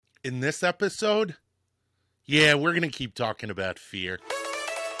in this episode, we're going to keep talking about fear.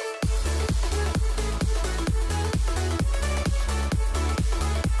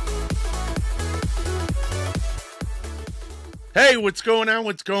 Hey, what's going on?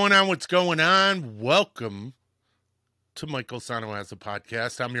 Welcome to Michael Sahno Has a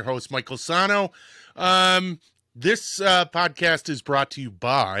Podcast. I'm your host, Michael Sahno. This podcast is brought to you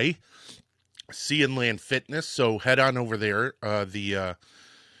by Sea and Land Fitness. So head on over there.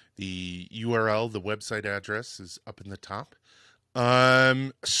 The URL, the website address is up in the top.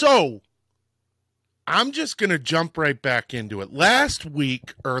 So I'm just going to jump right back into it. Last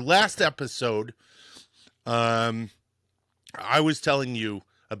episode, I was telling you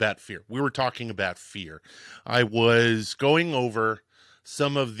about fear. We were talking about fear. I was going over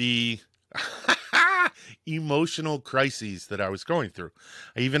some of the emotional crises that I was going through.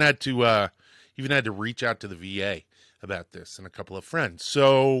 I even had to reach out to the VA about this and a couple of friends.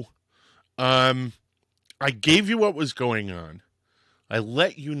 So, I gave you what was going on. I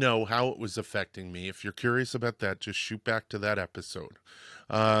let you know how it was affecting me. If you're curious about that, just shoot back to that episode.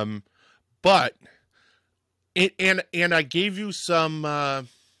 But I gave you some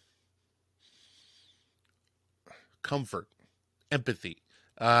comfort, empathy,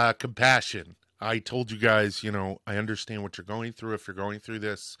 compassion. I told you guys, I understand what you're going through if you're going through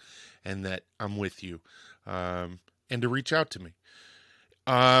this, and that I'm with you, and to reach out to me.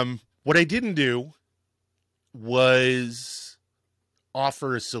 What I didn't do was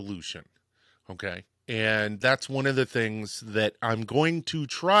offer a solution, okay? And that's one of the things that I'm going to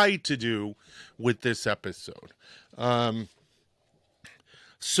try to do with this episode.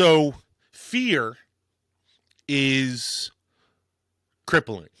 So fear is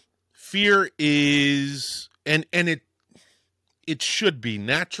crippling. Fear is, and it should be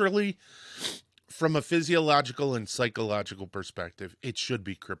naturally, from a physiological and psychological perspective, it should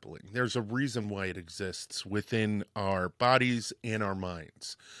be crippling. There's a reason why it exists within our bodies and our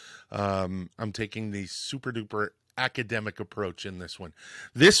minds. I'm taking the super duper academic approach in this one.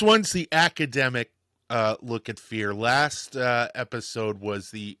 This one's the academic look at fear. Last episode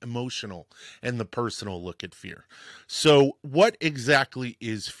was the emotional and the personal look at fear. So what exactly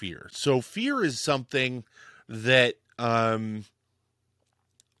is fear? So fear is something that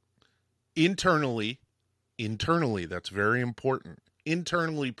internally, that's very important,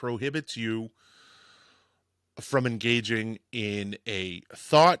 internally prohibits you from engaging in a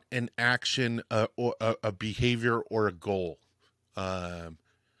thought, an action, or a behavior, or a goal.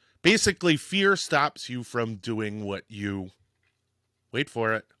 Basically, fear stops you from doing what you, wait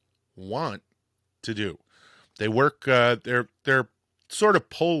for it, want to do. They work, they're sort of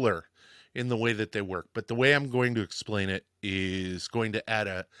polar in the way that they work, but the way I'm going to explain it is going to add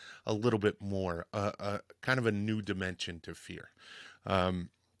a little bit more, kind of a new dimension to fear.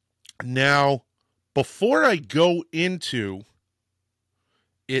 Now, before I go into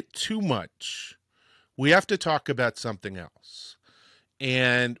it too much, we have to talk about something else.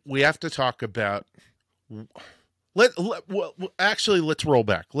 And we have to talk about, actually, let's roll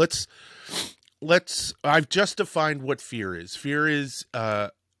back. I've just defined what fear is. Fear is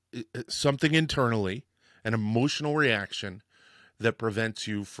something internally, an emotional reaction that prevents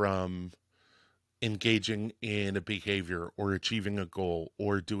you from engaging in a behavior or achieving a goal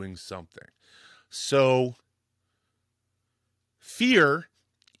or doing something. So fear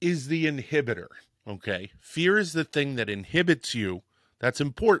is the inhibitor, okay? Fear is the thing that inhibits you. That's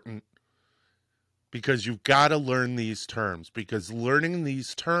important because you've got to learn these terms, because learning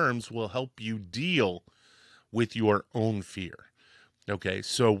these terms will help you deal with your own fear. Okay,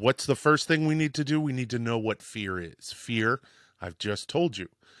 so what's the first thing we need to do? We need to know what fear is. Fear, I've just told you.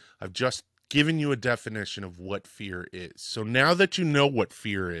 I've just given you a definition of what fear is. So now that you know what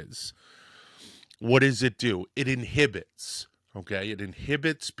fear is, what does it do? It inhibits, okay? It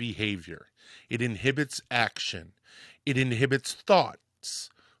inhibits behavior. It inhibits action. It inhibits thoughts,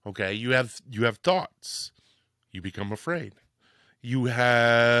 okay? You have thoughts. You become afraid. You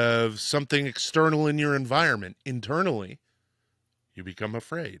have something external in your environment. Internally, you become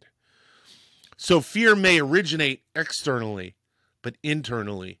afraid. So fear may originate externally, but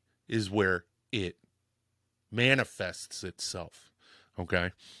internally is where it manifests itself,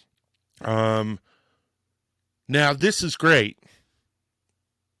 okay? Now, this is great.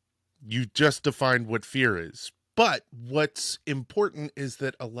 You just defined what fear is. But what's important is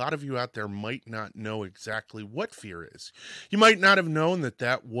that a lot of you out there might not know exactly what fear is. You might not have known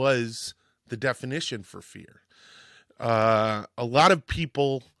that was the definition for fear. A lot of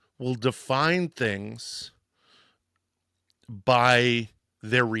people will define things by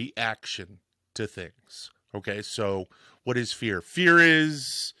their reaction to things. Okay, so what is fear? Fear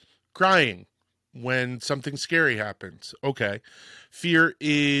is crying when something scary happens. Okay. Fear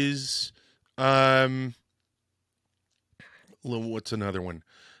is, what's another one?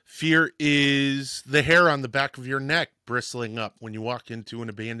 Fear is the hair on the back of your neck bristling up when you walk into an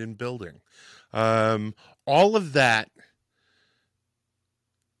abandoned building. All of that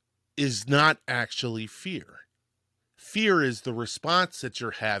is not actually fear. Fear is the response that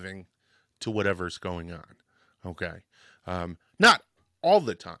you're having to whatever's going on. Okay. Not all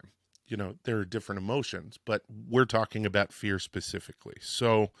the time. You know, there are different emotions, but we're talking about fear specifically.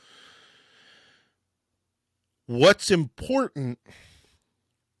 So what's important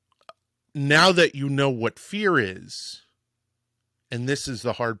now that you know what fear is, and this is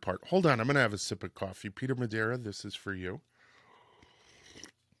the hard part. Hold on, I'm going to have a sip of coffee. Peter Madeira, this is for you.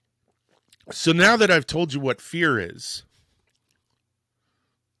 So now that I've told you what fear is,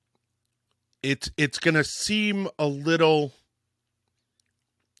 it's going to seem a little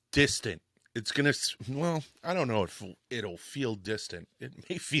distant. It's going to, well, I don't know if it'll feel distant. It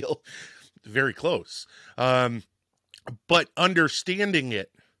may feel very close. But understanding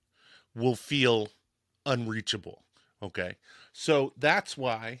it will feel unreachable. Okay. So that's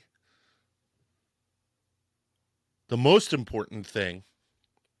why the most important thing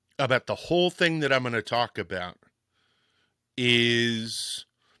about the whole thing that I'm going to talk about is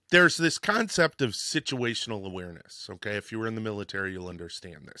there's this concept of situational awareness. Okay. If you were in the military, you'll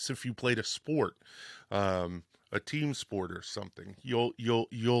understand this. If you played a sport, a team sport or something, you'll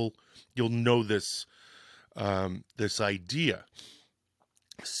know this, this idea.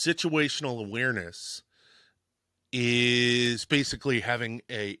 Situational awareness is basically having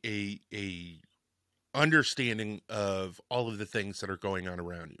a understanding of all of the things that are going on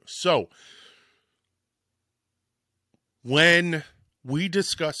around you. So when we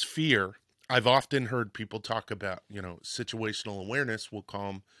discuss fear, I've often heard people talk about, situational awareness will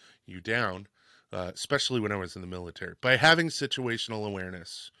calm you down, especially when I was in the military. By having situational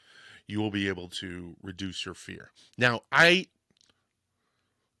awareness, you will be able to reduce your fear. Now, I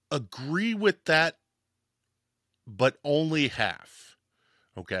agree with that, but only half.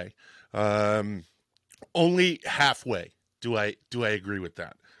 Okay. Only halfway do I agree with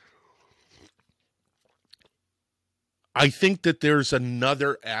that. I think that there's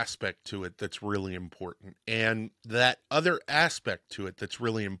another aspect to it that's really important. And that other aspect to it that's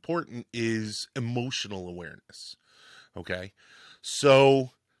really important is emotional awareness. Okay.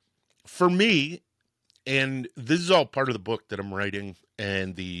 So for me, and this is all part of the book that I'm writing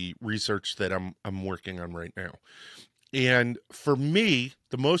and the research that I'm working on right now. And for me,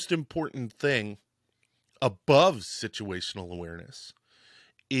 the most important thing above situational awareness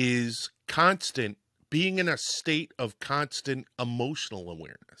is being in a state of constant emotional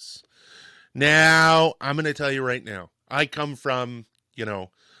awareness. Now, I'm going to tell you right now, I come from,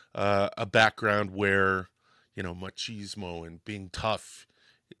 a background where, machismo and being tough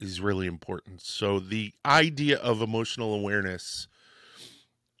is really important. So the idea of emotional awareness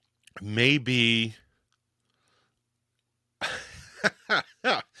may be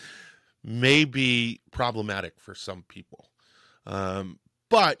problematic for some people.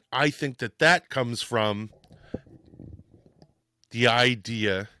 But I think that comes from the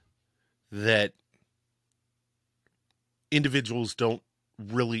idea that individuals don't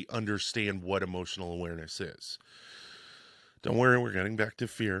really understand what emotional awareness is. Don't worry, we're getting back to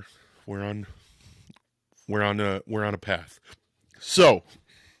fear. We're on a path. So,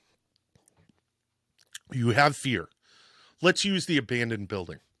 you have fear. Let's use the abandoned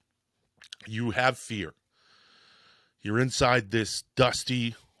building. You have fear. You're inside this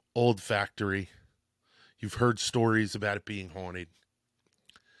dusty old factory. You've heard stories about it being haunted.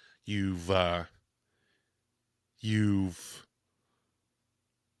 You've got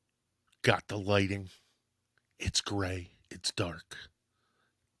the lighting. It's gray. It's dark.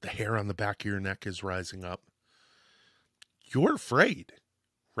 The hair on the back of your neck is rising up. You're afraid.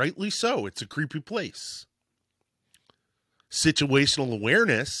 Rightly so. It's a creepy place. Situational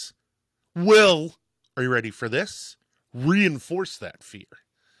awareness will, are you ready for this? Reinforce that fear.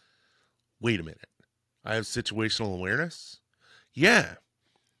 Wait a minute. I have situational awareness? Yeah.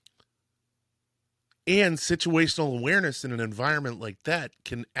 And situational awareness in an environment like that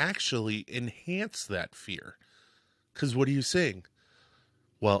can actually enhance that fear. Because what are you saying?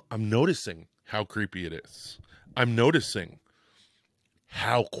 Well, I'm noticing how creepy it is. I'm noticing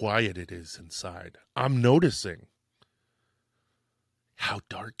how quiet it is inside. I'm noticing how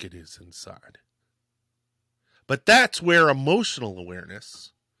dark it is inside. But that's where emotional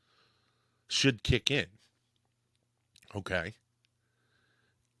awareness should kick in. Okay?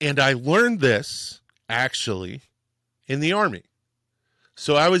 And I learned this, actually, in the Army.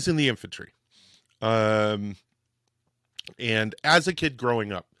 So I was in the infantry. And as a kid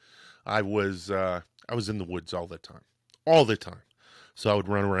growing up, I was in the woods all the time. All the time. So I would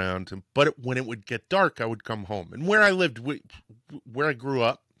run around, but when it would get dark, I would come home. And where I lived, where I grew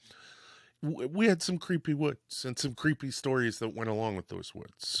up, we had some creepy woods and some creepy stories that went along with those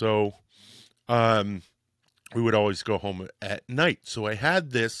woods. So we would always go home at night. So I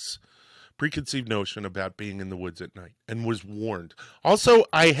had this preconceived notion about being in the woods at night and was warned. Also,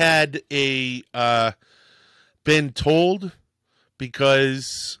 I had been told,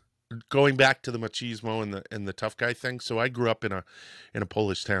 because going back to the machismo and the tough guy thing. So I grew up in a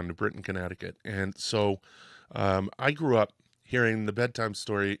Polish town, New Britain, Connecticut. And so I grew up hearing the bedtime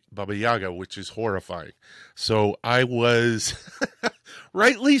story Baba Yaga, which is horrifying. So I was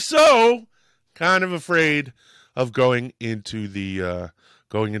rightly so kind of afraid of going into the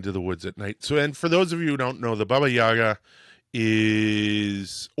woods at night. So, and for those of you who don't know, the Baba Yaga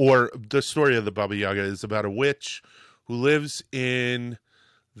or the story of the Baba Yaga is about a witch who lives in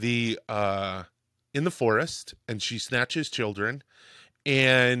the forest, and she snatches children,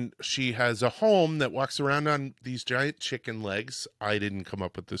 and she has a home that walks around on these giant chicken legs. I didn't come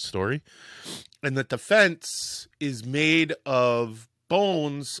up with this story. And that the fence is made of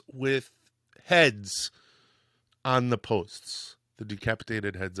bones with heads on the posts, the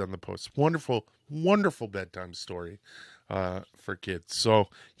decapitated heads on the posts. Wonderful, wonderful bedtime story for kids. So,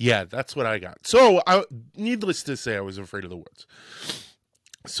 yeah, that's what I got. So, needless to say, I was afraid of the woods.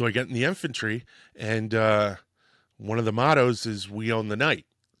 So I get in the infantry, and one of the mottos is "We own the night."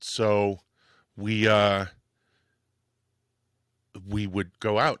 So we would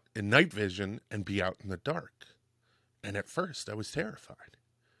go out in night vision and be out in the dark. And at first, I was terrified.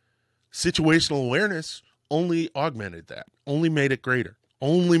 Situational awareness only augmented that, only made it greater,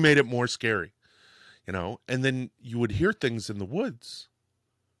 only made it more scary, And then you would hear things in the woods,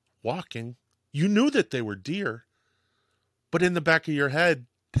 walking. You knew that they were deer, but in the back of your head,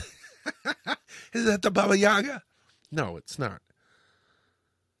 is that the Baba Yaga? No, it's not.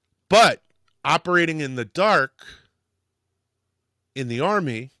 But operating in the dark in the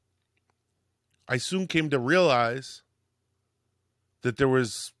Army, I soon came to realize that the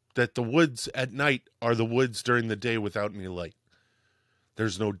woods at night are the woods during the day without any light.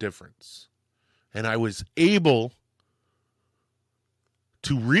 There's no difference. And I was able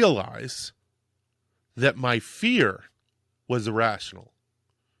to realize that my fear was irrational.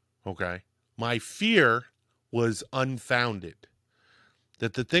 Okay? My fear was unfounded.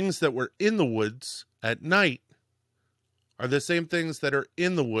 That the things that were in the woods at night are the same things that are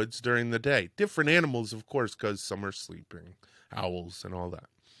in the woods during the day. Different animals, of course, because some are sleeping, owls and all that.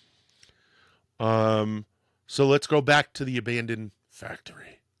 So let's go back to the abandoned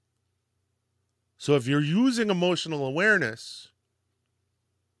factory. So if you're using emotional awareness,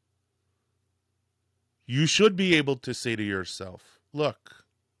 you should be able to say to yourself, look,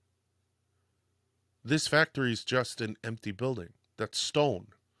 this factory is just an empty building. That's stone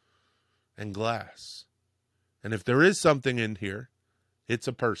and glass. And if there is something in here, it's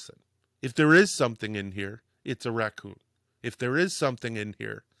a person. If there is something in here, it's a raccoon. If there is something in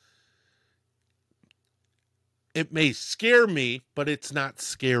here, it may scare me, but it's not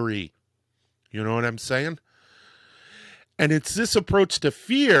scary. You know what I'm saying? And it's this approach to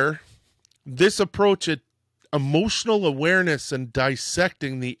fear, this approach at emotional awareness and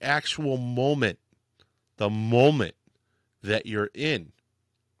dissecting the actual moment, the moment that you're in.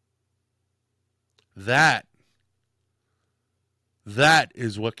 That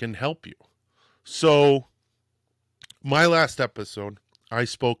is what can help you. So, my last episode, I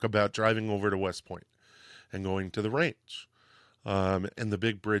spoke about driving over to West Point and going to the range, and the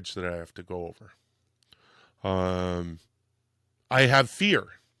big bridge that I have to go over. I have fear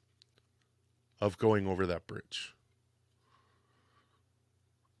of going over that bridge.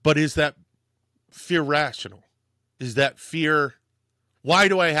 But is that fear rational? Is that fear? Why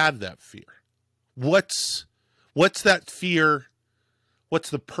do I have that fear? What's that fear? What's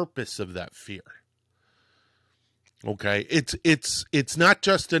the purpose of that fear? Okay, it's not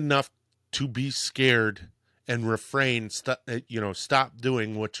just enough to be scared and refrain, stop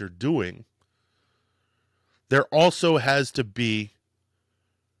doing what you're doing. There also has to be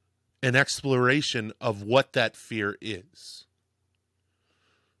an exploration of what that fear is.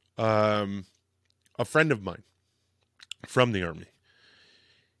 A friend of mine from the Army,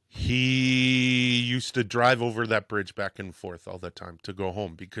 he used to drive over that bridge back and forth all the time to go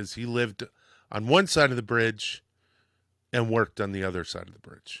home because he lived on one side of the bridge and worked on the other side of the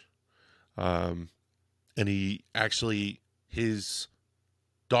bridge. And his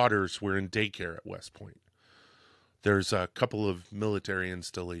daughters were in daycare at West Point. There's a couple of military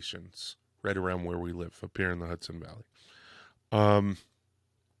installations right around where we live, up here in the Hudson Valley.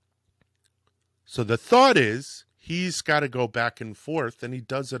 So the thought is he's got to go back and forth, and he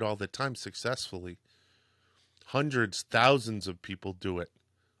does it all the time successfully. Hundreds, thousands of people do it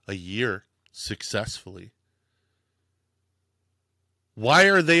a year successfully. Why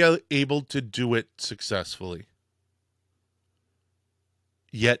are they able to do it successfully?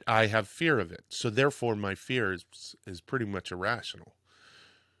 Yet I have fear of it. So therefore my fear is pretty much irrational.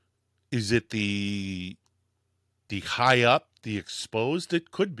 Is it the high up, the exposed?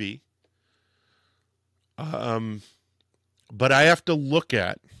 It could be. But I have to look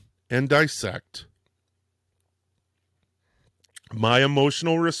at and dissect my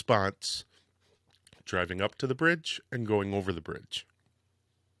emotional response driving up to the bridge and going over the bridge.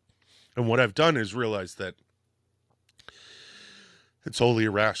 And what I've done is realize that it's wholly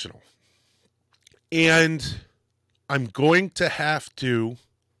irrational. And I'm going to have to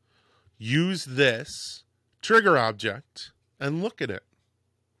use this trigger object and look at it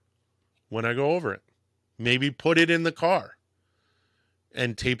when I go over it. Maybe put it in the car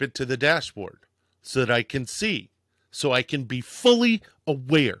and tape it to the dashboard so that I can see, so I can be fully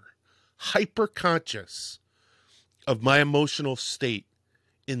aware, hyper conscious of my emotional state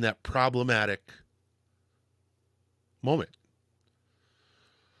in that problematic moment.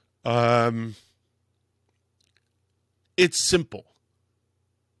 It's simple,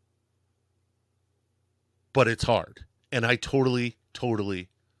 but it's hard. And I totally,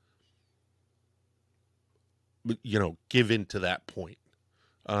 give into that point.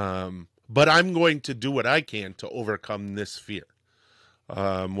 But I'm going to do what I can to overcome this fear.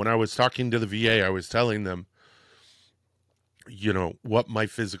 When I was talking to the VA, I was telling them, what my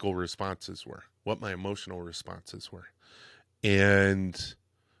physical responses were, what my emotional responses were. And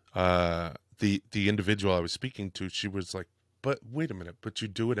the individual I was speaking to, she was like, but wait a minute, but you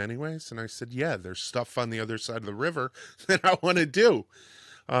do it anyways? And I said, yeah, there's stuff on the other side of the river that I want to do.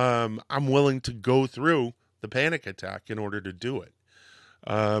 I'm willing to go through the panic attack in order to do it.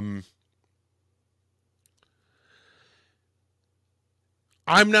 I'm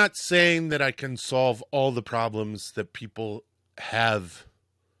not saying that I can solve all the problems that people have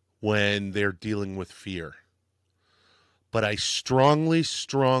when they're dealing with fear. But I strongly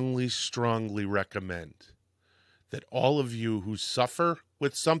recommend that all of you who suffer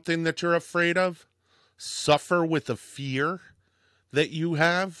with something that you're afraid of, suffer with a fear that you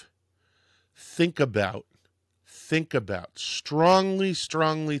have, strongly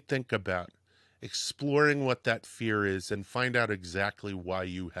think about exploring what that fear is and find out exactly why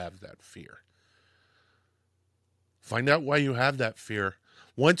you have that fear. Find out why you have that fear.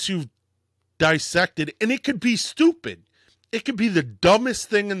 Once you've dissected, and it could be stupid. It could be the dumbest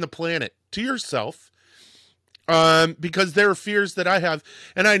thing in the planet to yourself, because there are fears that I have,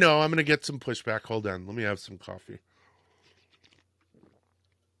 and I know I'm going to get some pushback. Hold on. Let me have some coffee.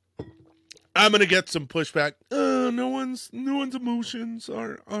 I'm going to get some pushback. No one's emotions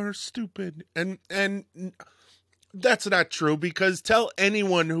are stupid. And that's not true, because tell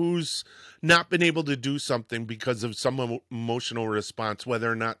anyone who's not been able to do something because of some emotional response, whether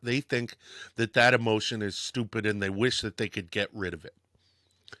or not they think that emotion is stupid and they wish that they could get rid of it.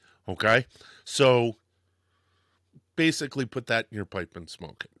 Okay? So basically put that in your pipe and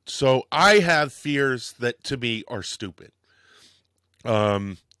smoke it. So I have fears that to me are stupid.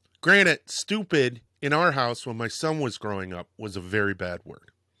 Granted, stupid in our house when my son was growing up was a very bad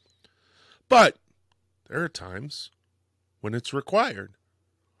word. But there are times when it's required.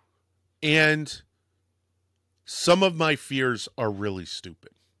 And some of my fears are really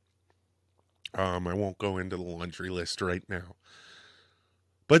stupid. I won't go into the laundry list right now.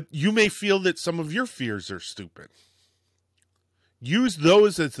 But you may feel that some of your fears are stupid. Use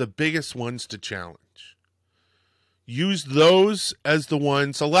those as the biggest ones to challenge. Use those as the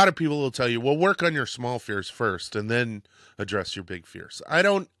ones. A lot of people will tell you, well, work on your small fears first and then address your big fears. I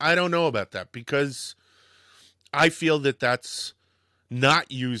don't know about that, because I feel that that's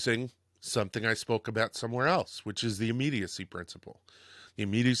not using something I spoke about somewhere else, which is the immediacy principle. The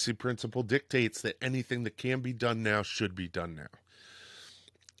immediacy principle dictates that anything that can be done now should be done now.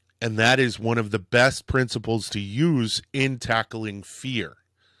 And that is one of the best principles to use in tackling fear,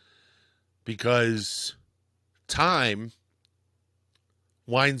 because time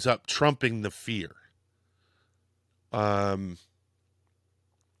winds up trumping the fear.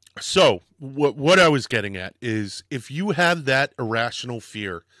 So what I was getting at is, if you have that irrational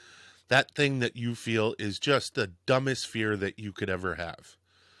fear, that thing that you feel is just the dumbest fear that you could ever have,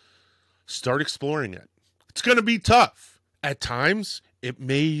 start exploring it. It's going to be tough. At times, it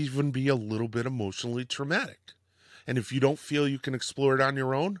may even be a little bit emotionally traumatic. And if you don't feel you can explore it on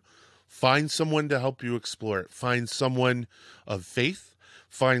your own, find someone to help you explore it. Find someone of faith.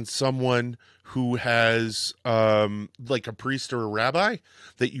 Find someone who has like a priest or a rabbi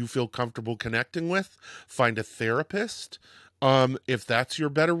that you feel comfortable connecting with. Find a therapist if that's your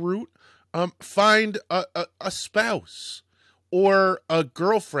better route. Find a spouse or a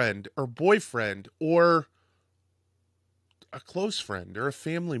girlfriend or boyfriend or a close friend or a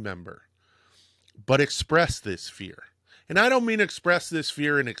family member. But express this fear. And I don't mean express this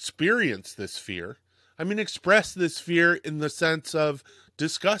fear and experience this fear. I mean express this fear in the sense of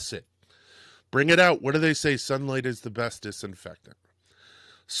discuss it. Bring it out. What do they say? Sunlight is the best disinfectant.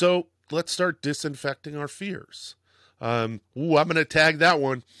 So let's start disinfecting our fears. I'm going to tag that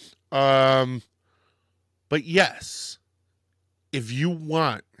one. But yes, if you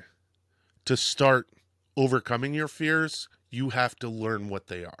want to start overcoming your fears, you have to learn what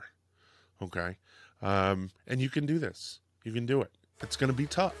they are. Okay? And you can do this. You can do it. It's going to be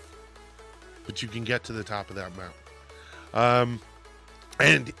tough, but you can get to the top of that mountain.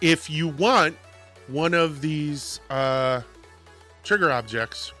 And if you want one of these trigger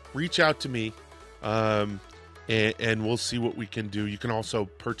objects, reach out to me, and we'll see what we can do. You can also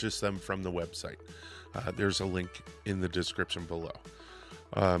purchase them from the website. There's a link in the description below.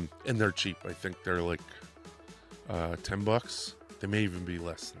 And they're cheap. I think they're like $10. They may even be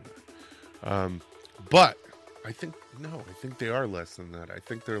less than that. But I think they are less than that. I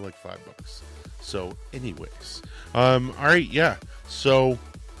think they're like $5. So anyways, all right. Yeah. So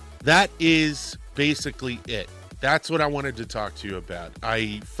that is basically it. That's what I wanted to talk to you about.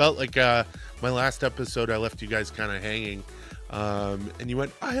 I felt like, my last episode, I left you guys kind of hanging. And you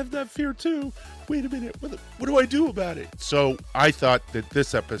went, I have that fear too. Wait a minute. What do I do about it? So I thought that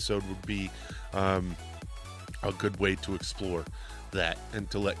this episode would be, a good way to explore that and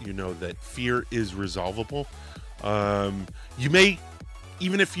to let you know that fear is resolvable. You may,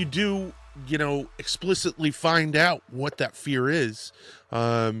 even if you do, explicitly find out what that fear is,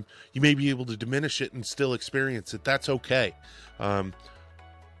 you may be able to diminish it and still experience it. That's okay.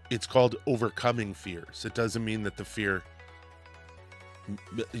 It's called overcoming fears. It doesn't mean that the fear,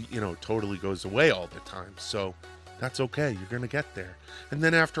 totally goes away all the time. So that's okay. You're going to get there. And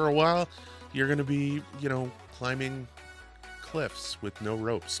then after a while, you're going to be, climbing cliffs with no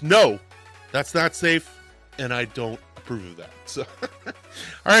ropes. No, that's not safe. And I don't approve of that. So, all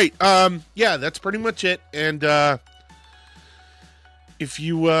right. Yeah, that's pretty much it. And, if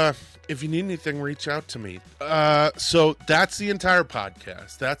you need anything, reach out to me. So that's the entire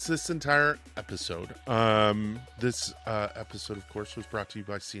podcast. That's this entire episode. This episode, of course, was brought to you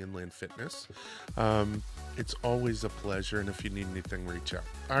by Sea and Land Fitness. It's always a pleasure. And if you need anything, reach out.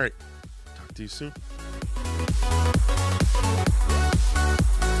 All right. Talk to you soon.